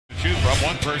From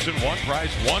one person, one prize,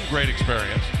 one great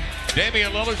experience.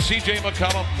 Damian Lillard, CJ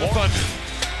McCollum, the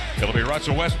Thunder. It'll be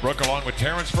Russell Westbrook along with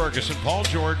Terrence Ferguson, Paul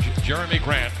George, Jeremy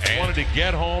Grant. And wanted to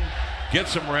get home, get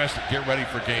some rest, get ready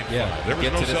for game 5. There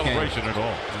was no celebration at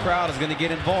all. The crowd is going to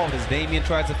get involved as Damian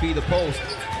tries to feed the post.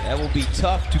 That will be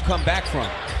tough to come back from.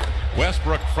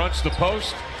 Westbrook fronts the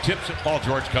post, tips it. Paul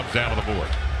George comes down to the board.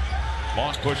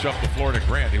 Long push up the floor to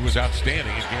Grant. He was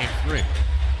outstanding in game 3.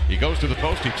 He goes to the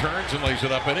post, he turns and lays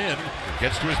it up and in.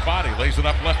 Gets to his body, lays it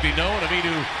up lefty no, and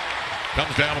Aminu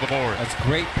comes down to the board. That's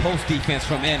great post defense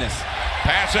from Ennis.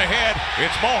 Pass ahead,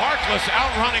 it's Mo Harkless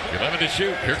outrunning. 11 to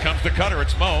shoot, here comes the cutter,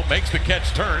 it's Mo. Makes the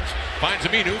catch, turns, finds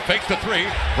Aminu, fakes the 3,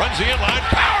 runs the inline,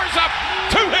 powers up,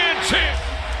 two-hand chip.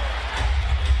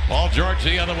 Paul George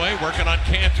the other way, working on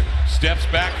Cantor. Steps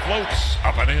back, floats,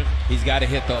 up and in. He's got to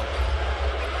hit though.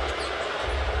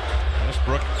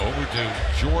 Westbrook over to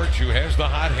George, who has the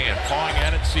hot hand, pawing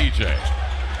at it, CJ.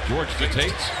 George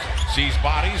dictates, sees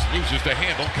bodies, loses the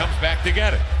handle, comes back to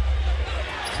get it.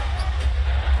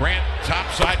 Grant,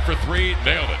 top side for 3,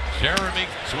 nailed it. Jeremy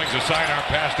swings a sidearm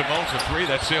pass to Mo for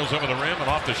 3, that sails over the rim and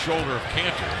off the shoulder of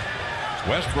Cantor.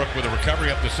 Westbrook with a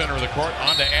recovery up the center of the court,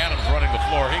 onto Adams running the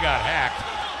floor. He got hacked.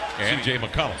 And CJ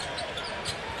McCollum.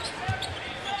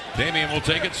 Damian will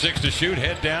take it, 6 to shoot,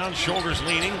 head down, shoulders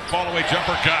leaning, fall away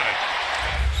jumper, got it.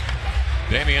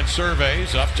 Damian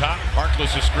surveys, up top,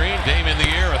 Harkless a screen, Dame in the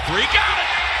air, a 3, got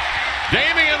it!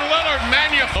 Damian Lillard,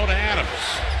 to Adams.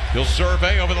 He'll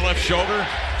survey over the left shoulder,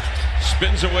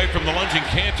 spins away from the lunging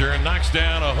Cantor and knocks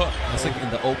down a hook. I think in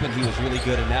the open he was really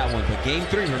good in that one, but game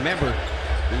 3, remember,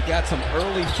 he got some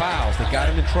early fouls that got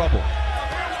him in trouble.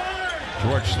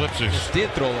 George slips his. Did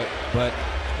throw it, but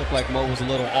looked like Mo was a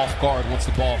little off guard once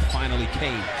the ball finally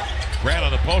came. Grant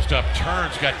on the post up,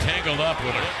 turns, got tangled up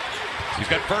with it. He's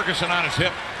got Ferguson on his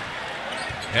hip,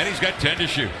 and he's got 10 to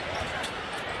shoot.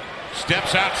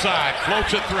 Steps outside,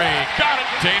 floats a 3, got it,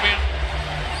 Damian.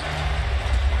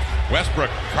 Westbrook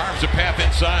carves a path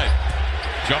inside.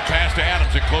 Jump pass to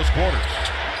Adams in close quarters.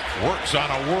 Works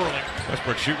on a whirling.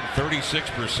 Westbrook shooting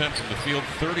 36% from the field,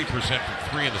 30% from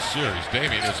 3 in the series.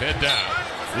 Damian is head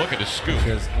down, looking to scoop.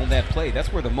 Because on that play,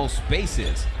 that's where the most space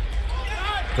is.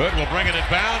 Hood will bring it in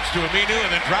bounds to Aminu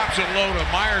and then drops it low to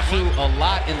Myers. A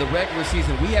lot in the regular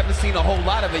season. We haven't seen a whole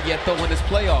lot of it yet, though, in this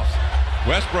playoffs.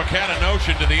 Westbrook had a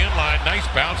notion to the inline. Nice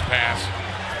bounce pass.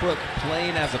 Westbrook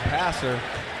playing as a passer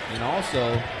and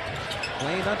also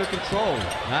playing under control,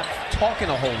 not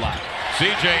talking a whole lot.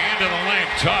 CJ into the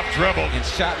lane, tough dribble. And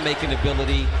shot-making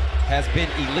ability has been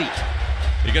elite.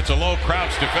 He gets a low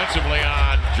crouch defensively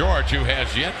on George, who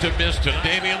has yet to miss tonight.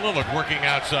 Damian Lillard working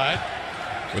outside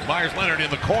with Myers Leonard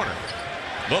in the corner.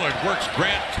 Lillard works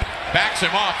Grant, backs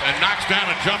him off, and knocks down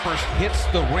a jumper. Hits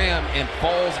the rim and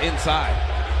falls inside.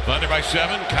 Thunder by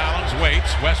 7, Collins waits,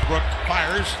 Westbrook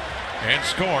fires and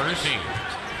scores.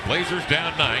 Blazers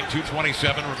down 9,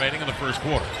 2:27 remaining in the first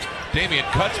quarter. Damian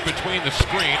cuts between the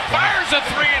screen, fires a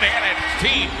 3 and hit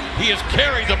it. He has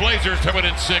carried the Blazers to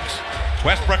within 6.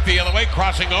 Westbrook the other way,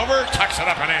 crossing over, tucks it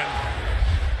up and in.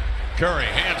 Curry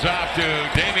hands off to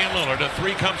Damian Lillard. A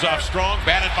 3 comes off strong,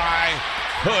 batted by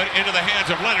Hood into the hands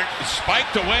of Leonard.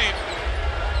 Spiked away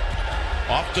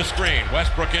off the screen.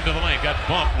 Westbrook into the lane, got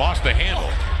bumped, lost the handle.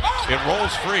 It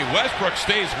rolls free. Westbrook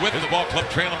stays with the ball club,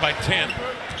 trailing by 10.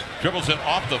 Dribbles it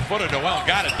off the foot of Noel,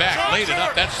 got it back, laid it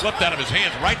up. That slipped out of his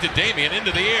hands right to Damian,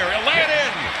 into the air. He'll lay it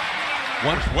in.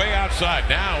 Once way outside.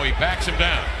 Now he backs him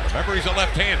down. Remember, he's a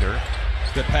left-hander.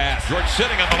 Good pass. George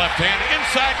sitting on the left hand,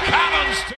 inside Collins.